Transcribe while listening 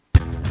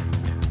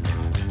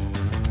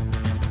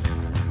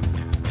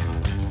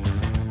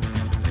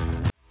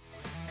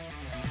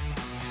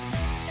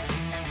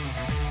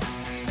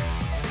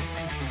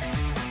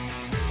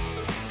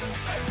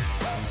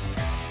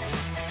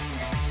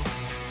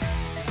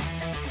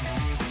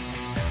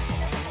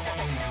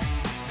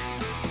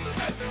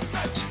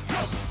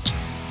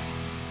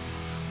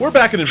We're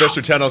back at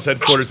Investor Town Hall's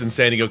headquarters in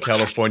San Diego,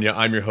 California.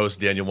 I'm your host,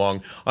 Daniel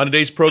Wong. On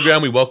today's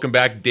program, we welcome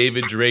back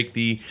David Drake,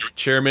 the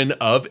chairman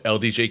of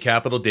LDJ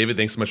Capital. David,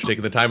 thanks so much for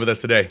taking the time with us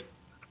today.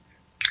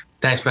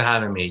 Thanks for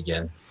having me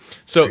again.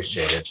 So,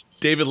 appreciate it.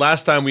 David,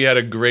 last time we had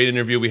a great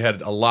interview. We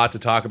had a lot to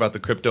talk about the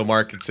crypto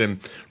markets, and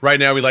right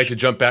now we'd like to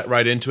jump back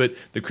right into it.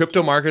 The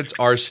crypto markets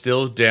are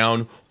still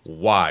down.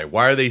 Why?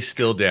 Why are they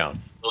still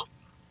down?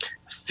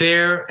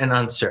 Fear and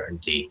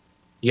uncertainty.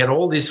 You got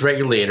all these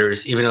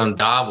regulators, even on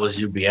Davos,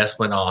 UBS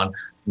went on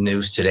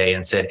news today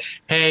and said,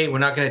 hey, we're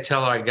not going to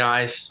tell our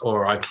guys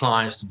or our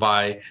clients to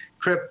buy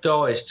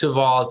crypto. It's too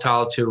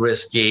volatile, too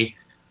risky.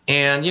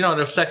 And,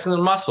 they're flexing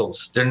their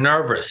muscles. They're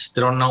nervous.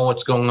 They don't know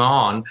what's going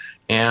on.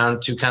 And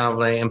to kind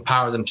of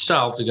empower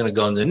themselves, they're going to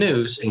go in the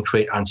news and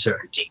create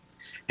uncertainty.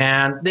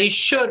 And they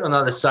should, on the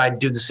other side,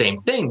 do the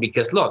same thing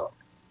because, look,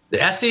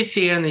 the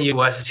SEC in the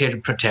U.S. is here to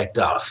protect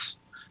us.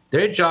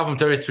 Their job in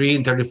 33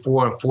 and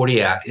 34 and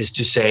 40 Act is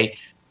to say,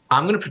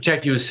 I'm going to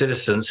protect you as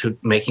citizens who are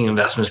making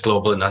investments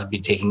globally and not to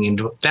be taken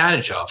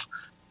advantage of.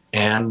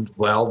 And,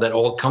 well, that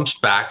all comes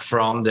back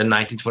from the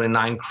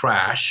 1929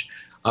 crash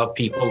of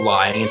people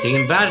lying and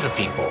taking advantage of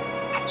people.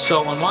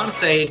 So I want to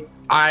say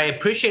I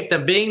appreciate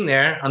them being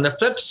there. On the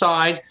flip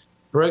side,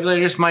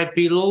 regulators might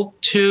be a little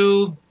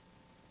too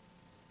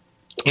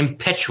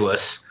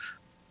impetuous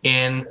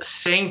in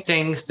saying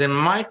things that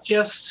might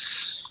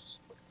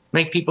just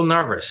make people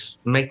nervous,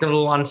 make them a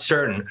little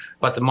uncertain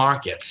about the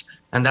markets.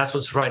 And that's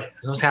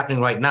what's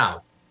happening right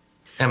now.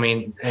 I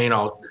mean,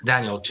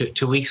 Daniel,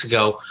 two weeks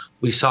ago,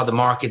 we saw the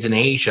markets in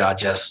Asia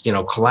just,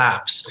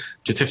 collapse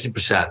to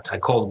 50%. I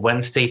called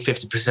Wednesday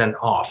 50%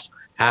 off,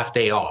 half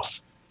day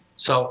off.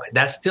 So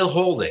that's still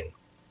holding.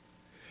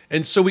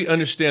 And so we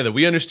understand that.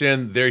 We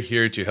understand they're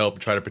here to help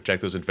try to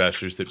protect those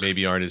investors that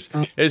maybe aren't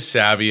as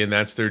savvy, and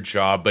that's their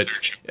job. But,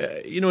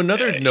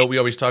 another note we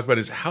always talk about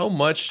is how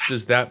much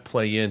does that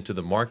play into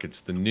the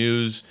markets, the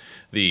news,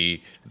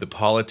 the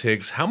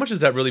politics? How much does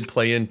that really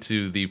play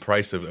into the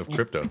price of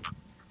crypto?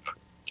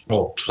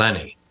 Oh,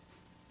 plenty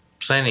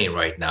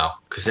right now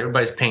because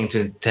everybody's paying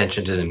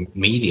attention to the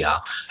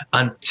media.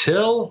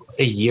 Until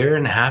a year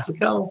and a half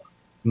ago,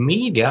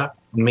 media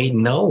made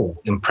no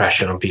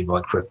impression on people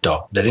on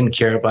crypto. They didn't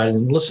care about it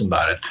and listen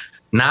about it.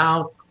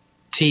 Now,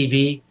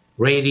 TV,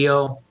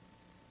 radio,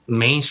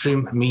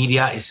 mainstream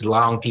media is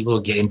allowing people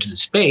to get into the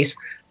space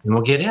and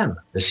will get in.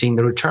 They're seeing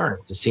the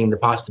returns. They're seeing the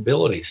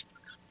possibilities.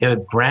 You have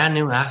a brand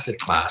new asset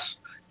class,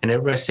 and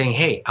everybody's saying,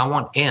 hey, I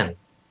want in.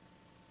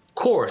 Of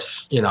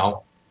course,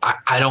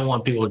 I don't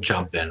want people to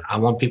jump in. I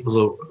want people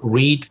to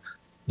read,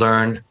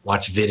 learn,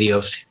 watch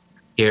videos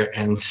here,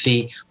 and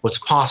see what's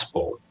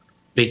possible.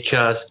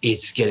 Because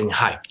it's getting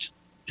hyped.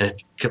 And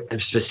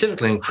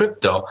specifically in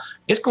crypto,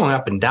 it's going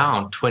up and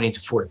down 20 to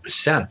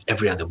 40%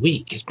 every other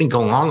week. It's been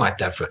going on like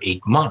that for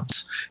 8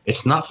 months.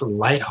 It's not for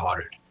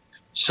lighthearted.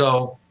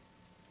 So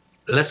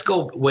let's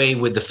go away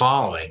with the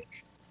following.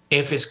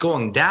 If it's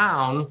going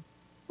down,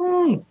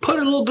 put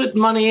a little bit of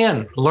money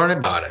in, learn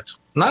about it.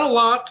 Not a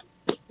lot,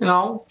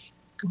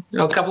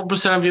 a couple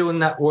percent of your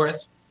net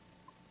worth,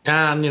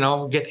 and,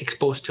 get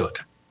exposed to it.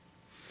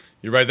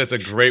 You're right. That's a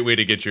great way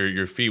to get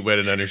your feet wet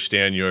and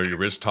understand your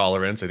risk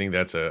tolerance. I think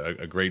that's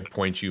a great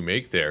point you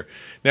make there.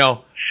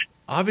 Now,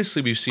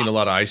 obviously, we've seen a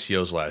lot of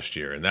ICOs last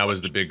year, and that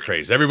was the big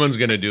craze. Everyone's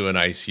going to do an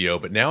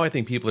ICO, but now I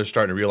think people are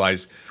starting to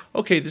realize,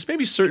 okay, there's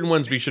maybe certain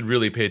ones we should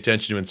really pay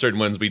attention to and certain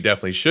ones we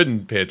definitely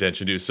shouldn't pay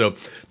attention to. So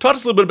talk to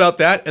us a little bit about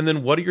that, and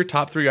then what are your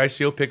top 3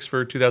 ICO picks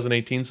for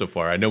 2018 so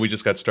far? I know we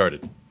just got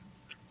started.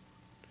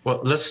 Well,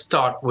 let's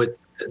start with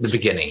the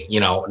beginning.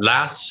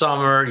 Last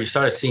summer you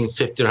started seeing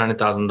 $50 to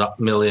 $100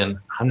 million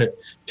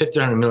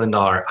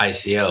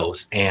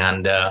ICOs,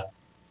 and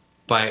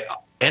by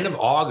end of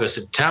August,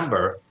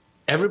 September,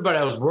 everybody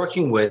I was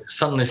working with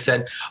suddenly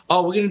said,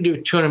 "Oh, we're going to do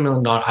a $200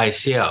 million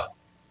ICO."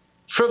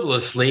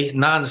 Frivolously,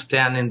 not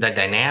understanding the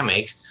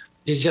dynamics,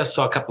 they just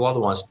saw a couple other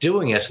ones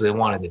doing it, so they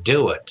wanted to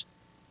do it.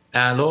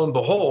 And lo and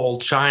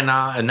behold,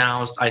 China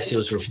announced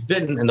ICOs were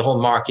forbidden, and the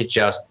whole market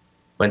just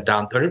went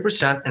down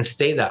 30% and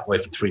stayed that way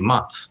for 3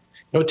 months.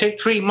 It would take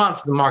 3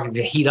 months for the market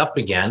to heat up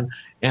again.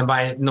 And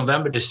by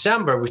November,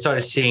 December, we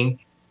started seeing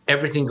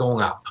everything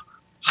going up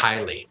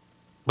highly.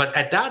 But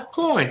at that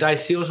point,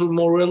 ICOs were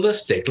more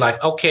realistic.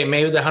 Like, okay,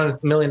 maybe the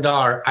 $100 million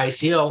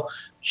ICO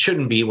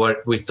shouldn't be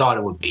what we thought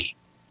it would be.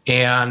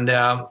 And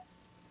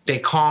they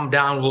calmed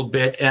down a little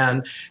bit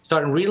and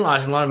started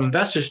realizing a lot of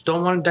investors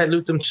don't want to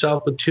dilute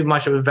themselves with too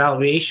much of a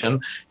valuation.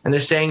 And they're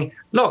saying,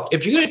 look,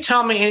 if you're going to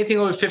tell me anything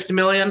over 50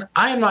 million,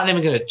 I am not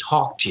even going to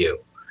talk to you.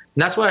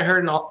 And that's what I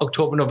heard in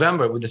October,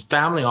 November with the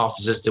family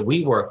offices that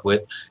we work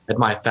with at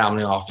my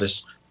family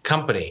office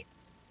company.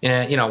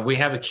 And, we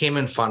have a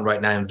Cayman fund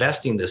right now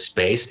investing in this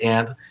space.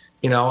 And,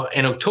 in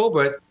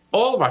October,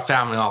 all of our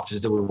family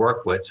offices that we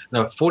work with,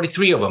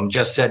 43 of them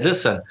just said,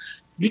 listen,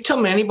 you tell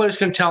me anybody's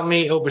going to tell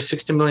me over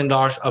 $60 million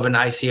of an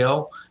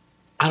ICO,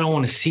 I don't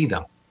want to see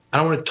them. I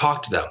don't want to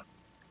talk to them.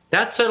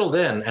 That settled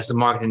in as the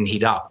market didn't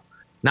heat up.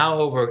 Now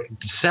over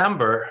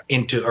December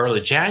into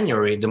early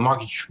January, the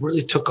market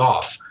really took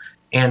off.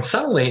 And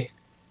suddenly,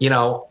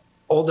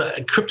 all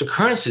the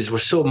cryptocurrencies were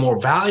so more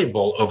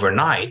valuable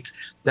overnight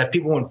that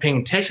people weren't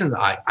paying attention to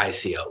the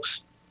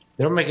ICOs.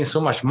 They were making so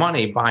much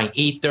money buying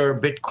Ether,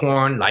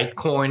 Bitcoin,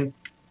 Litecoin,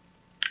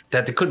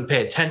 that they couldn't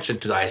pay attention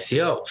to the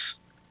ICOs.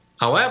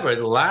 However,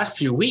 the last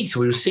few weeks,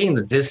 we were seeing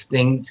that this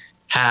thing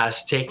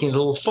has taken a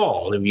little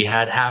fall. We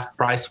had half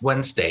price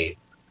Wednesday.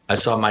 I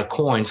saw my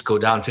coins go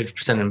down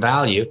 50% in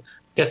value.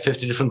 I got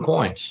 50 different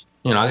coins.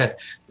 I got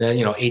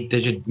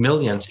 8-digit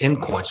millions in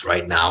coins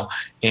right now,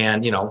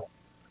 and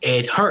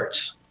it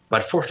hurts.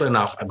 But fortunately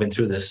enough, I've been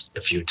through this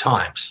a few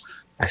times,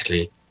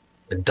 actually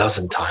a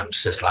dozen times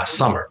since last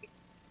summer.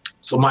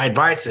 So my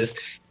advice is,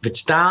 if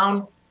it's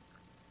down,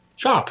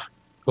 shop,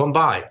 go and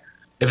buy.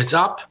 If it's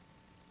up,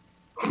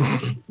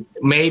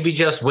 maybe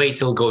just wait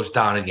till it goes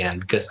down again,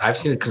 because I've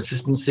seen the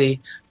consistency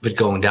of it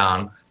going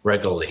down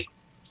regularly.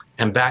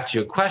 And back to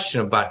your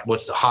question about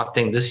what's the hot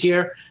thing this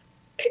year,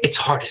 it's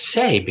hard to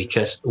say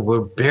because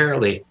we're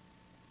barely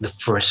the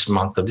first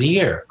month of the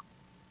year.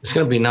 There's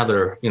going to be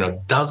another,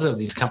 dozen of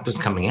these companies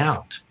coming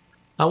out.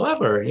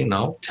 However,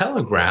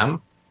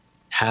 Telegram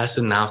has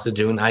announced they're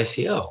doing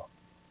ICO.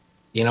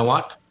 You know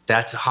what?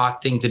 That's a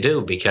hot thing to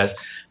do, because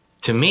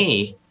to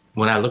me,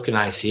 when I look at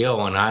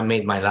ICO and I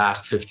made my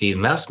last 50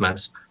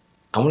 investments,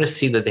 I want to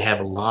see that they have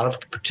a lot of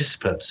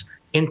participants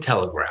in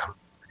Telegram.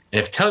 And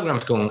if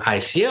Telegram's going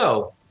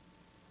ICO,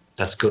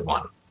 that's a good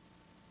one.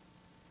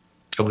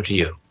 Over to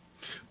you.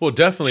 Well,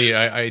 definitely.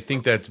 I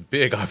think that's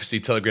big. Obviously,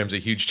 Telegram's a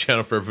huge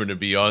channel for everyone to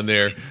be on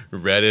there.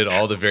 Reddit,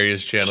 all the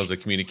various channels of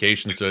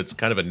communication. So it's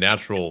kind of a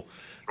natural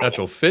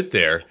fit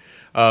there.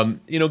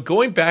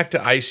 Going back to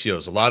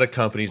ICOs, a lot of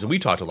companies, and we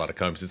talked to a lot of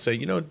companies that say,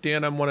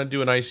 Dan, I want to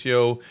do an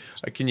ICO.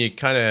 Can you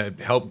kind of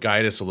help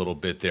guide us a little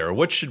bit there? Or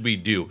what should we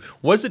do?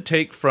 What does it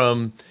take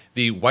from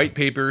the white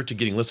paper to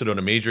getting listed on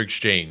a major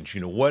exchange?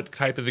 What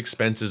type of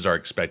expenses are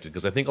expected?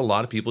 Because I think a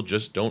lot of people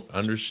just don't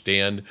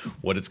understand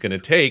what it's going to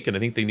take. And I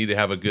think they need to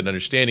have a good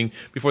understanding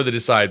before they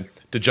decide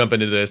to jump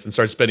into this and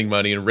start spending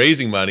money and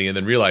raising money and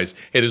then realize,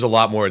 hey, there's a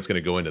lot more that's going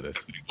to go into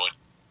this.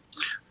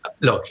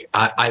 Look,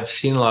 I've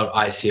seen a lot of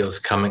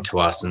ICOs coming to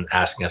us and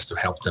asking us to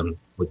help them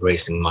with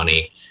raising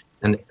money.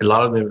 And a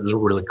lot of them are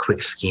really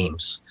quick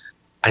schemes.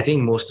 I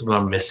think most of them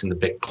are missing the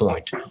big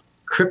point.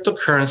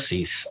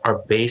 Cryptocurrencies are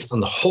based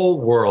on the whole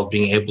world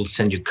being able to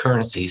send you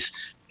currencies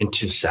in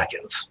 2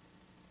 seconds.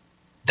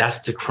 That's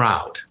the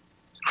crowd.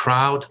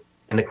 Crowd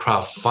and the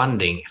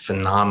crowdfunding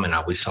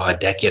phenomena we saw a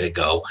decade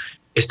ago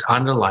is the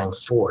underlying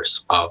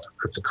force of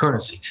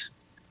cryptocurrencies.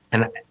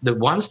 And the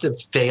ones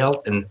that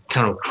failed and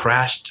kind of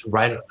crashed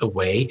right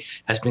away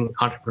has been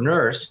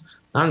entrepreneurs.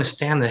 I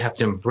understand they have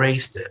to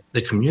embrace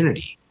the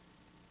community.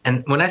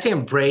 And when I say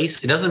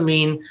embrace, it doesn't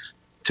mean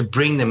to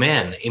bring them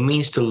in. It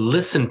means to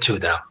listen to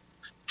them.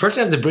 First,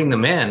 you have to bring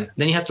them in.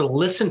 Then you have to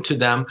listen to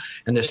them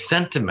and their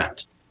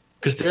sentiment,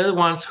 because they're the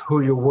ones who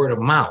are your word of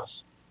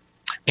mouth.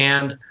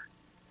 And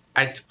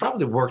I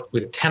probably worked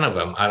with 10 of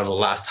them out of the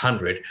last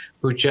 100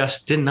 who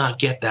just did not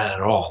get that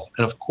at all.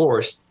 And of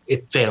course,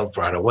 it failed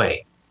right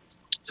away.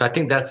 So I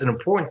think that's an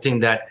important thing,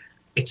 that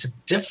it's a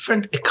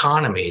different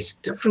economy. It's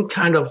a different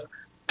kind of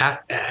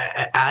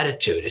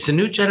attitude. It's a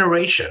new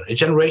generation, a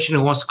generation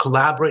who wants to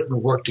collaborate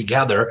and work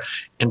together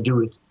and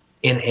do it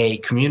in a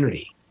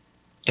community.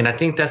 And I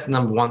think that's the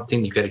number one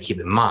thing you've got to keep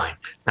in mind.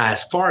 Now,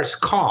 as far as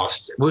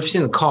cost, we've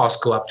seen the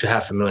cost go up to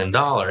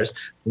 $500,000,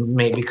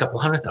 maybe a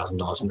couple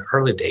 $100,000 in the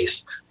early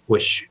days,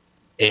 which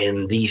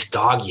in these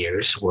dog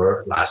years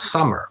were last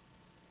summer.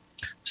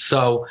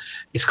 So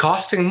it's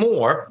costing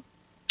more.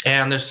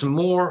 And there's some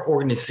more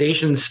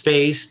organization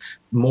space,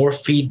 more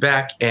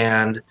feedback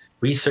and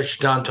research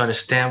done to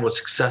understand what's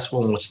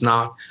successful and what's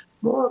not.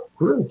 More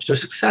groups are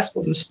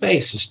successful in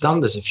space. It's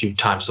done this a few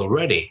times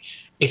already.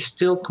 It's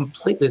still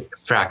completely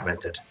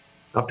fragmented.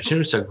 The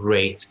opportunities are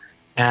great.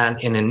 And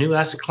in a new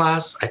asset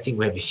class, I think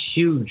we have a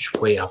huge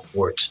way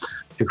upwards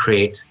to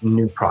create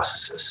new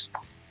processes.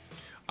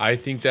 I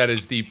think that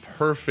is the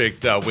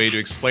perfect way to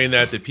explain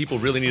that people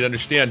really need to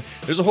understand.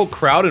 There's a whole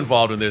crowd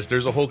involved in this.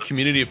 There's a whole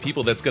community of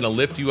people that's going to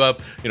lift you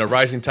up.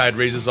 Rising tide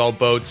raises all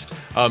boats.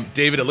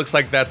 David, it looks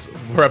like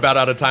we're about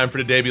out of time for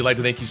today. We'd like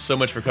to thank you so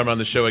much for coming on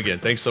the show again.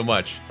 Thanks so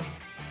much.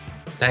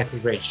 Thanks for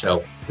a great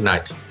show. Good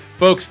night.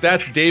 Folks,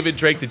 that's David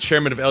Drake, the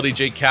chairman of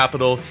LDJ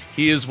Capital.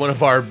 He is one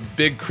of our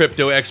big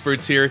crypto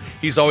experts here.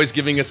 He's always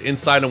giving us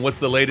insight on what's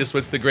the latest,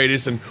 what's the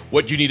greatest, and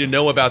what you need to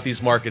know about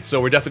these markets.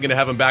 So we're definitely going to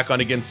have him back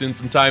on again soon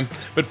sometime.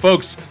 But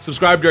folks,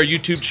 subscribe to our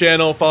YouTube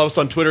channel, follow us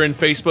on Twitter and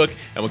Facebook,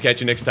 and we'll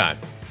catch you next time.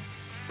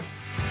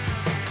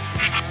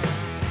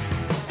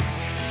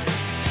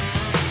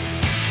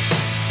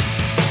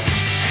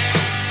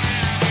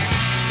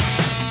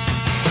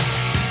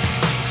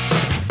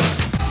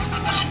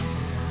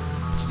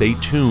 Stay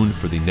tuned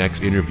for the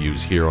next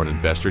interviews here on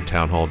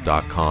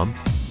InvestorTownHall.com.